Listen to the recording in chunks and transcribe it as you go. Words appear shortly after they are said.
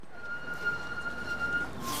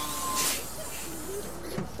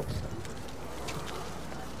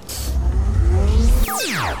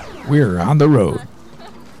We're on the road.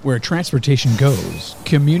 Where transportation goes,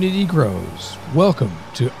 community grows. Welcome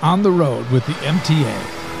to On the Road with the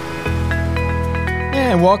MTA.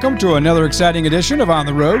 And welcome to another exciting edition of On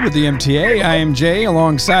the Road with the MTA. I am Jay,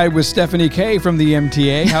 alongside with Stephanie K from the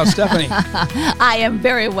MTA. How's Stephanie? I am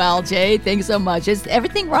very well, Jay. Thanks so much.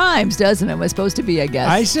 Everything rhymes, doesn't it? It was supposed to be, I guess.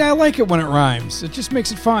 I say I like it when it rhymes. It just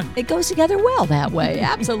makes it fun. It goes together well that way.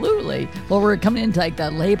 Absolutely. Well, we're coming into like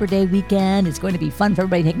the Labor Day weekend. It's going to be fun for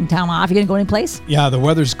everybody taking time off. You going to go any place? Yeah, the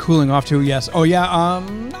weather's cooling off too, yes. Oh, yeah.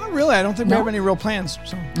 Not really. I don't think we have any real plans.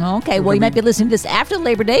 So okay. Well, you might be listening to this after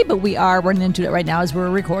Labor Day, but we are running into it right now as we're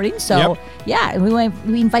recording. So, yeah,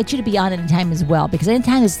 we invite you to be on anytime as well, because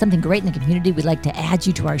anytime there's something great in the community, we'd like to add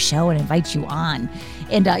you to our show and invite you on.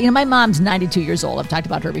 And, my mom's 92 years old. I've talked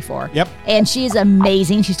about her before. Yep. And she is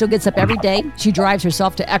amazing. She still gets up every day. She drives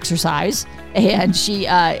herself to exercise. And she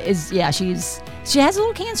she has a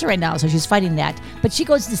little cancer right now, so she's fighting that. But she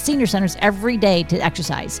goes to the senior centers every day to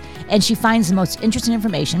exercise. And she finds the most interesting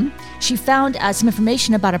information. She found some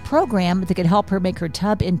information about a program that could help her make her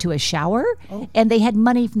tub into a shower. Oh. And they had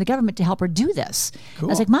money from the government to help her do this. Cool.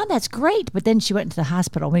 I was like, Mom, that's great. But then she went into the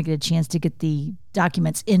hospital. We didn't get a chance to get the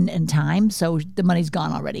documents in time, so the money's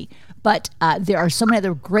gone already. But there are so many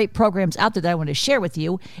other great programs out there that I want to share with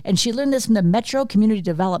you. And she learned this from the Metro Community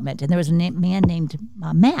Development. And there was a man named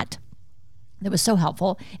Matt that was so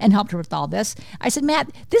helpful and helped her with all this. I said,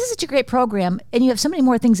 Matt, this is such a great program, and you have so many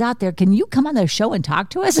more things out there. Can you come on the show and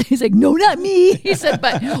talk to us? He's like, no, not me. He said,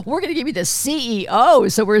 but we're going to give you the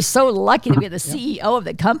CEO. So we're so lucky to be the CEO of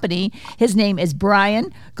the company. His name is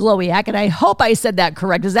Brian Glowiak, and I hope I said that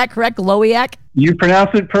correct. Is that correct, Glowiak? You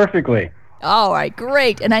pronounced it perfectly. All right,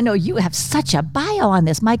 great. And I know you have such a bio on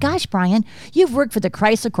this. My gosh, Brian, you've worked for the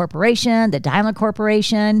Chrysler Corporation, the Daimler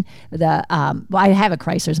Corporation, I have a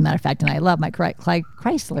Chrysler, as a matter of fact, and I love my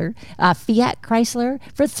Chrysler, Fiat Chrysler,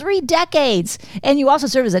 for 3 decades. And you also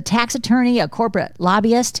served as a tax attorney, a corporate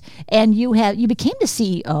lobbyist, and you became the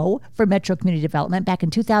CEO for Metro Community Development back in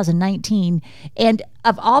 2019. And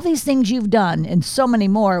of all these things you've done and so many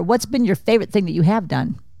more, what's been your favorite thing that you have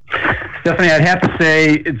done? Stephanie, I'd have to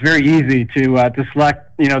say it's very easy to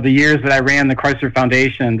select, the years that I ran the Chrysler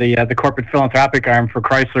Foundation, the corporate philanthropic arm for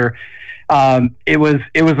Chrysler. It was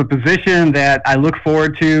a position that I look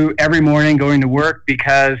forward to every morning going to work,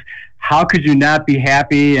 because how could you not be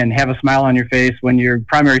happy and have a smile on your face when your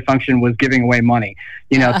primary function was giving away money,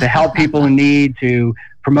 to help people in need, to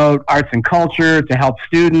promote arts and culture, to help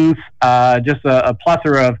students, just a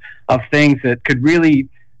plethora of things that could really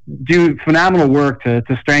do phenomenal work to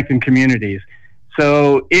strengthen communities.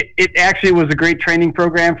 So it actually was a great training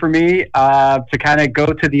program for me to kind of go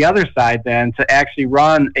to the other side then, to actually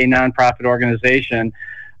run a nonprofit organization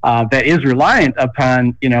that is reliant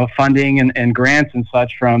upon, funding and grants and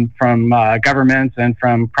such from governments and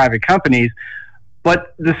from private companies,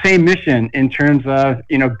 but the same mission in terms of,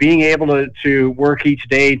 being able to work each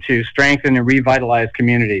day to strengthen and revitalize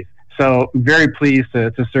communities. So very pleased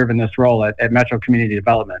to serve in this role at Metro Community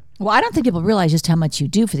Development. Well, I don't think people realize just how much you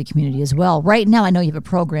do for the community as well. Right now, I know you have a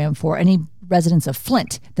program for any residents of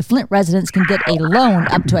Flint. The Flint residents can get a loan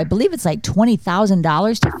up to, I believe it's like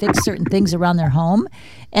 $20,000 to fix certain things around their home,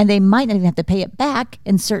 and they might not even have to pay it back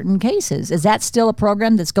in certain cases. Is that still a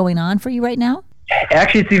program that's going on for you right now?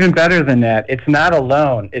 Actually, it's even better than that. It's not a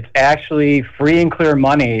loan. It's actually free and clear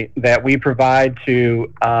money that we provide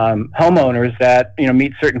to homeowners that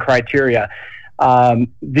meet certain criteria.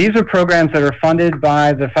 These are programs that are funded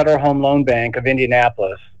by the Federal Home Loan Bank of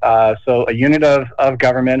Indianapolis, so a unit of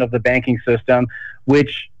government of the banking system,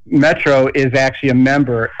 which Metro is actually a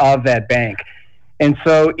member of that bank. And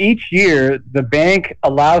so each year, the bank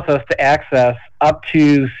allows us to access up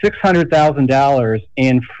to $600,000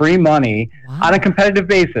 in free money on a competitive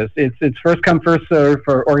basis. It's first come, first served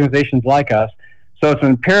for organizations like us. So it's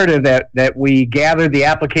imperative that we gather the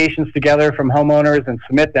applications together from homeowners and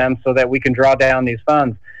submit them so that we can draw down these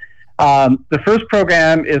funds. The first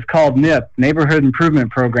program is called NIP, Neighborhood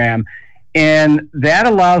Improvement Program, and that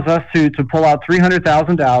allows us to pull out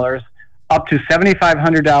 $300,000, up to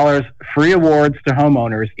 $7,500 free awards to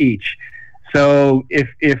homeowners each. So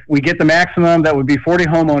if we get the maximum, that would be 40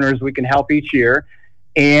 homeowners we can help each year.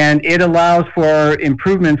 And it allows for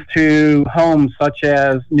improvements to homes such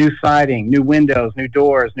as new siding, new windows, new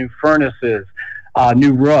doors, new furnaces,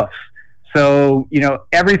 new roofs. So,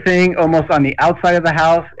 everything almost on the outside of the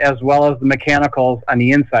house as well as the mechanicals on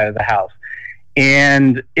the inside of the house.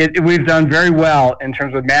 And we've done very well in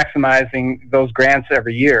terms of maximizing those grants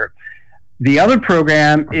every year. The other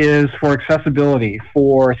program is for accessibility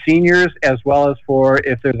for seniors as well as for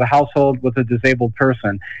if there's a household with a disabled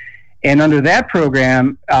person. And under that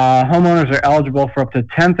program, homeowners are eligible for up to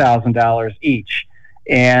 $10,000 each.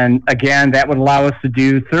 And again, that would allow us to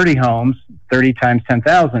do 30 homes, 30 times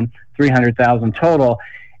 10,000, 300,000 total.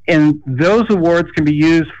 And those awards can be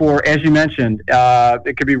used for, as you mentioned,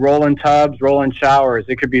 it could be roll-in tubs, roll-in showers.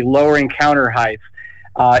 It could be lowering counter heights.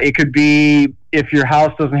 It could be, if your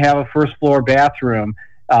house doesn't have a first floor bathroom,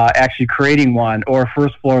 actually creating one, or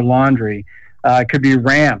first floor laundry. It could be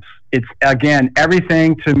ramps. It's, again,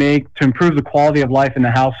 everything to improve the quality of life in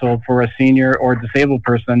the household for a senior or disabled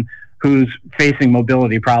person who's facing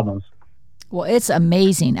mobility problems. Well, it's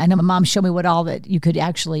amazing. I know my mom showed me what all that you could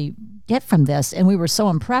actually get from this, and we were so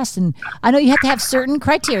impressed. And I know you have to have certain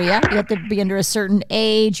criteria. You have to be under a certain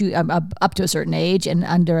age, up to a certain age, and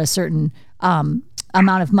under a certain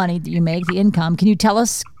amount of money that you make, the income. Can you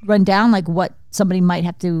run down like what somebody might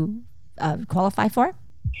have to qualify for?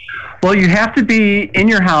 Well, you have to be in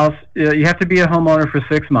your house. You have to be a homeowner for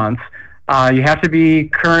 6 months. You have to be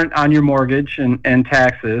current on your mortgage and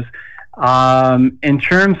taxes. In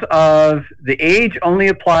terms of the age, only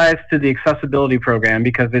applies to the accessibility program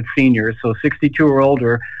because it's seniors, so 62 or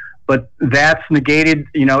older. But that's negated,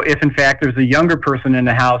 if in fact there's a younger person in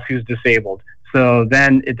the house who's disabled. So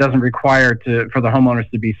then it doesn't require for the homeowners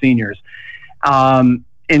to be seniors.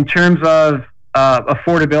 In terms of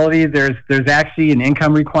affordability, there's actually an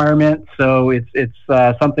income requirement. So it's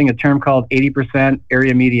a term called 80%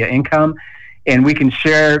 area media income. And we can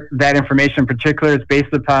share that information. In particular, it's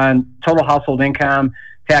based upon total household income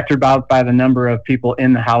factored out by the number of people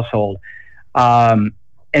in the household. And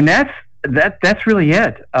that's really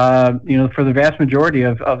it, for the vast majority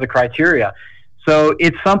of the criteria. So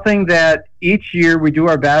it's something that each year we do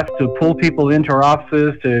our best to pull people into our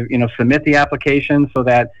offices to, submit the application so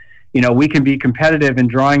that, we can be competitive in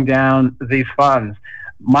drawing down these funds.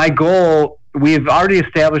 My goal, we've already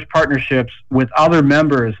established partnerships with other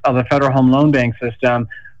members of the Federal Home Loan Bank system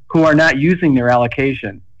who are not using their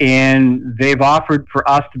allocation. And they've offered for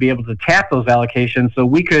us to be able to tap those allocations so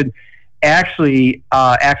we could actually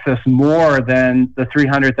access more than the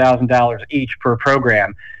 $300,000 each per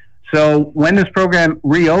program. So when this program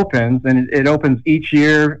reopens, and it opens each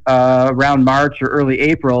year around March or early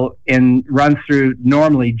April and runs through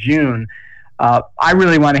normally June, I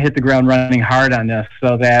really want to hit the ground running hard on this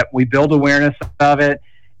so that we build awareness of it.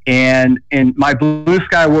 And in my blue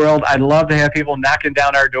sky world, I'd love to have people knocking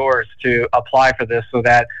down our doors to apply for this so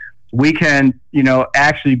that we can,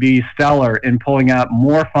 actually be stellar in pulling out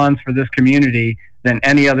more funds for this community than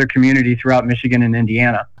any other community throughout Michigan and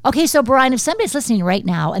Indiana. Okay, so Brian, if somebody's listening right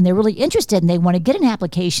now and they're really interested and they want to get an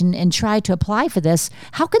application and try to apply for this,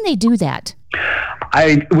 how can they do that?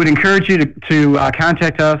 I would encourage you to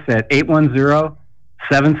contact us at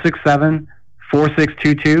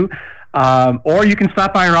 810-767-4622, or you can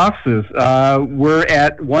stop by our offices. We're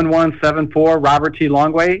at 1174 Robert T.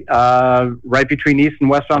 Longway, right between East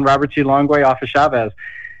and West on Robert T. Longway off of Chavez.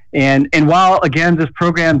 And while, again, this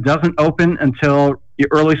program doesn't open until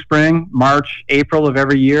early spring, March, April of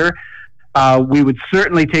every year, we would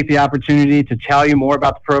certainly take the opportunity to tell you more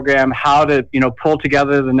about the program, how to, pull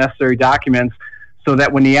together the necessary documents so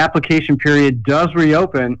that when the application period does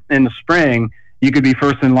reopen in the spring, you could be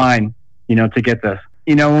first in line, to get this.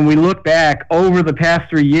 When we look back over the past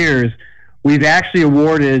 3 years, we've actually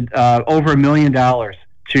awarded over $1 million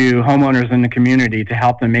to homeowners in the community to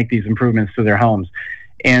help them make these improvements to their homes.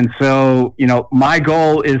 And so, my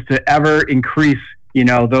goal is to ever increase,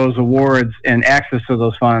 those awards and access to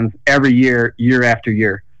those funds every year, year after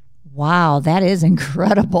year. Wow, that is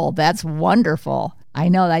incredible. That's wonderful. I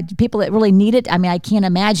know that people that really need it. I mean, I can't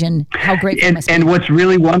imagine how great it must be. And what's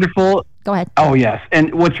really wonderful. Go ahead. Oh, yes.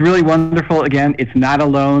 And what's really wonderful, again, it's not a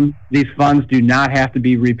loan. These funds do not have to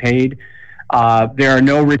be repaid. There are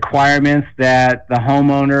no requirements that the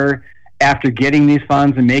homeowner, after getting these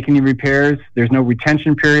funds and making the repairs, there's no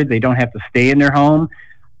retention period. They don't have to stay in their home.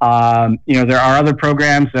 There are other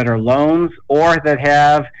programs that are loans or that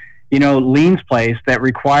have, liens placed that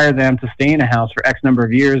require them to stay in a house for X number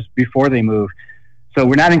of years before they move. So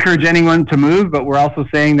we're not encouraging anyone to move, but we're also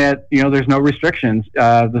saying that, there's no restrictions.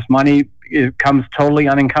 This money, it comes totally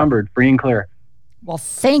unencumbered, free and clear. Well,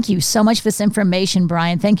 thank you so much for this information,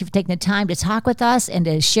 Brian. Thank you for taking the time to talk with us and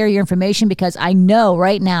to share your information, because I know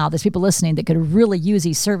right now there's people listening that could really use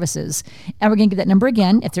these services. And we're going to give that number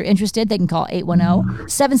again. If they're interested, they can call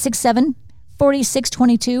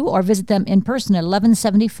 810-767-4622 or visit them in person at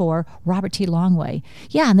 1174 Robert T. Longway.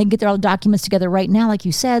 Yeah, and they can get all the documents together right now, like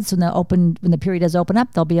you said, so when the period does open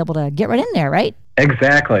up, they'll be able to get right in there, right?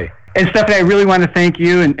 Exactly. And Stephanie, I really want to thank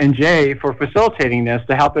you and Jay for facilitating this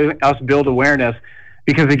to help us build awareness,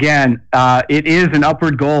 because again, it is an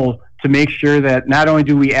upward goal to make sure that not only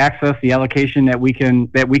do we access the allocation that we can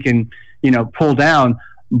pull down,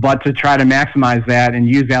 but to try to maximize that and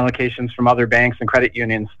use allocations from other banks and credit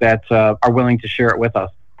unions that are willing to share it with us.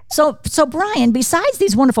 So Brian, besides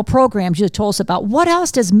these wonderful programs you told us about, what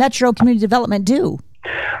else does Metro Community Development do?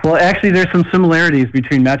 Well, actually, there's some similarities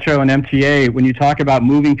between Metro and MTA. When you talk about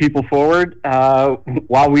moving people forward,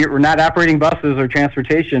 while we're not operating buses or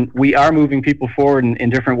transportation, we are moving people forward in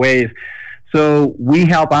different ways. So we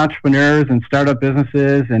help entrepreneurs and startup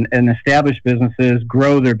businesses and established businesses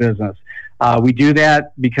grow their business. We do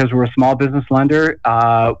that because we're a small business lender.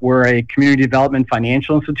 We're a community development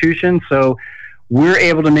financial institution. So we're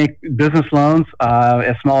able to make business loans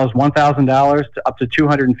as small as $1,000 to up to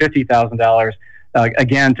 $250,000,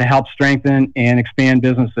 again, to help strengthen and expand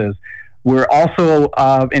businesses. We're also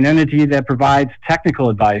an entity that provides technical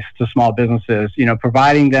advice to small businesses,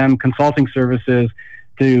 providing them consulting services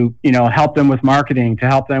to, help them with marketing, to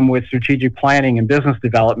help them with strategic planning and business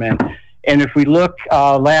development. And if we look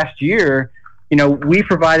last year, we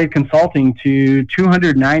provided consulting to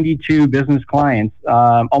 292 business clients,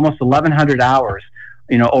 almost 1,100 hours,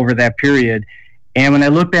 over that period. And when I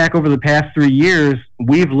look back over the past 3 years,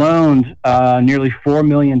 we've loaned nearly $4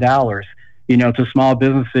 million, to small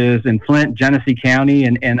businesses in Flint, Genesee County,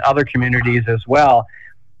 and other communities as well.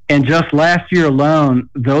 And just last year alone,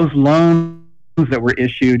 those loans that were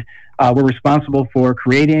issued were responsible for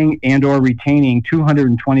creating and or retaining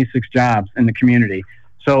 226 jobs in the community.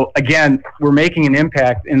 So again, we're making an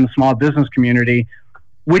impact in the small business community,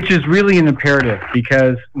 which is really an imperative,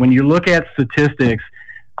 because when you look at statistics,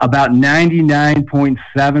 about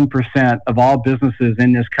 99.7% of all businesses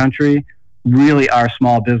in this country really are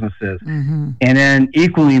small businesses. Mm-hmm. And then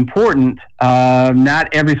equally important,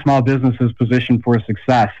 not every small business is positioned for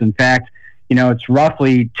success. In fact, it's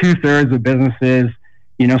roughly 2/3 of businesses,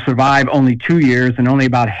 survive only 2 years, and only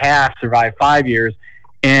about half survive 5 years.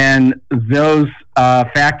 And those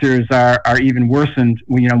factors are even worsened,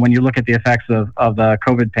 when you look at the effects of the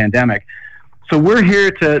COVID pandemic. So we're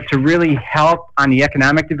here to really help on the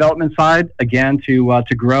economic development side, again, to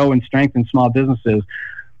grow and strengthen small businesses.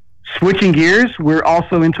 Switching gears, we're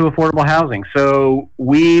also into affordable housing. So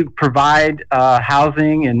we provide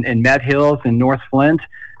housing in Med Hills and North Flint.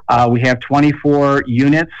 We have 24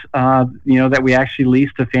 units, that we actually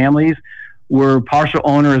lease to families. We're partial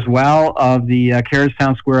owner as well of the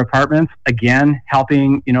Carriagetown Square Apartments, again,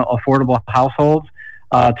 helping, affordable households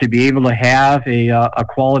to be able to have a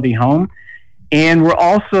quality home. And we're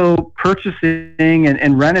also purchasing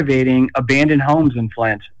and renovating abandoned homes in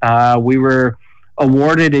Flint. We were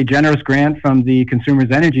awarded a generous grant from the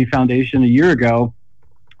Consumers Energy Foundation a year ago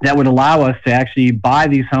that would allow us to actually buy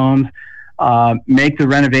these homes, make the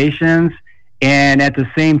renovations, and at the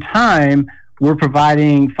same time, we're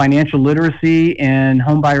providing financial literacy and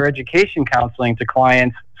homebuyer education counseling to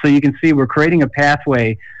clients. So you can see we're creating a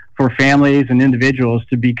pathway for families and individuals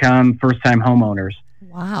to become first-time homeowners.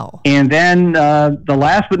 Wow. And then the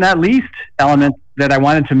last but not least element that I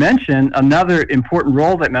wanted to mention, another important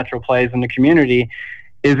role that Metro plays in the community,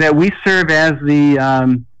 is that we serve as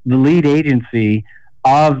the lead agency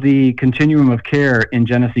of the Continuum of Care in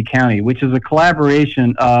Genesee County, which is a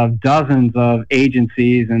collaboration of dozens of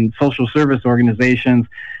agencies and social service organizations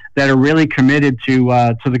that are really committed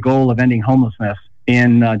to the goal of ending homelessness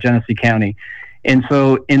in Genesee County. And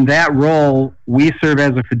so in that role, we serve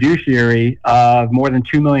as a fiduciary of more than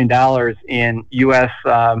 $2 million in U.S.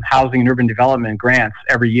 housing and urban development grants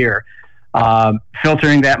every year,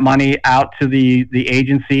 filtering that money out to the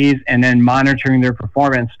agencies and then monitoring their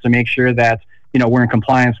performance to make sure that we're in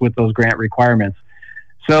compliance with those grant requirements.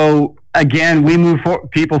 So again, we move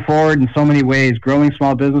people forward in so many ways, growing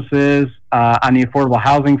small businesses on the affordable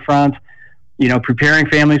housing front, preparing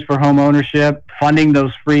families for home ownership, funding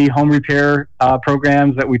those free home repair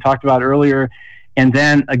programs that we talked about earlier, and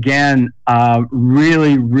then again,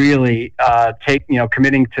 really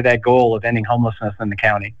committing to that goal of ending homelessness in the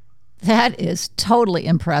county. That is totally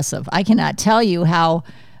impressive. I cannot tell you how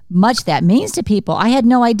much that means to people. I had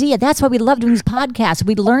no idea. That's why we love doing these podcasts.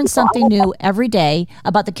 We learn something new every day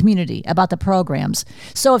about the community, about the programs.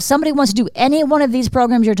 So if somebody wants to do any one of these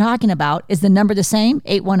programs you're talking about, is the number the same?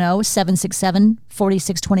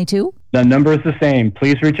 810-767-4622? The number is the same.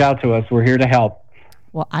 Please reach out to us. We're here to help.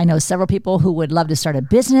 Well, I know several people who would love to start a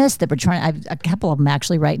business that were trying, I have a couple of them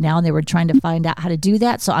actually right now, and they were trying to find out how to do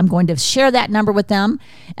that. So I'm going to share that number with them.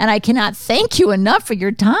 And I cannot thank you enough for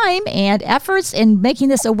your time and efforts in making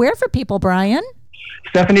this aware for people, Brian.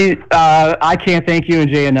 Stephanie, I can't thank you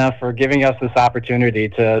and Jay enough for giving us this opportunity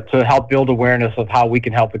to help build awareness of how we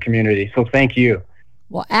can help the community. So thank you.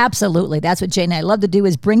 Well, absolutely. That's what Jay and I love to do,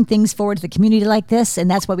 is bring things forward to the community like this.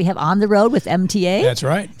 And that's why we have On the Road with MTA. That's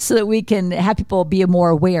right. So that we can have people be more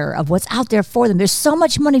aware of what's out there for them. There's so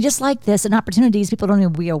much money just like this and opportunities people don't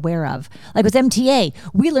even be aware of. Like with MTA,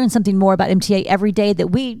 we learn something more about MTA every day that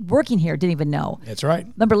we working here didn't even know. That's right.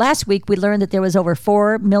 Remember last week we learned that there was over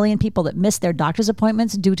 4 million people that missed their doctor's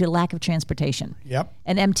appointments due to lack of transportation. Yep.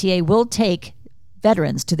 And MTA will take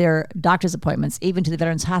veterans to their doctor's appointments, even to the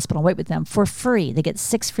Veterans Hospital, wait with them for free. They get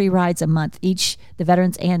 6 free rides a month, each, the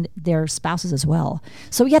veterans and their spouses as well.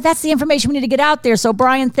 So yeah, that's the information we need to get out there. So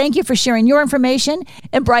Brian, thank you for sharing your information.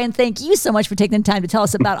 And Brian, thank you so much for taking the time to tell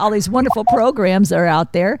us about all these wonderful programs that are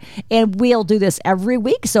out there. And we'll do this every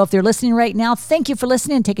week. So if they're listening right now, thank you for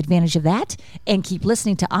listening and take advantage of that. And keep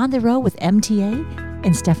listening to On the Road with MTA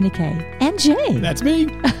and Stephanie K. And Jay. That's me.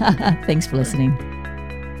 Thanks for listening.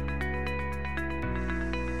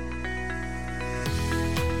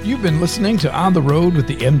 You've been listening to On the Road with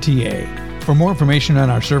the MTA. For more information on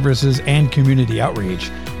our services and community outreach,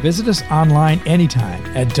 visit us online anytime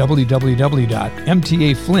at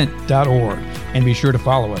www.mtaflint.org, and be sure to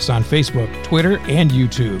follow us on Facebook, Twitter, and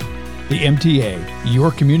YouTube. The MTA, your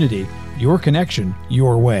community, your connection,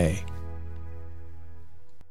 your way.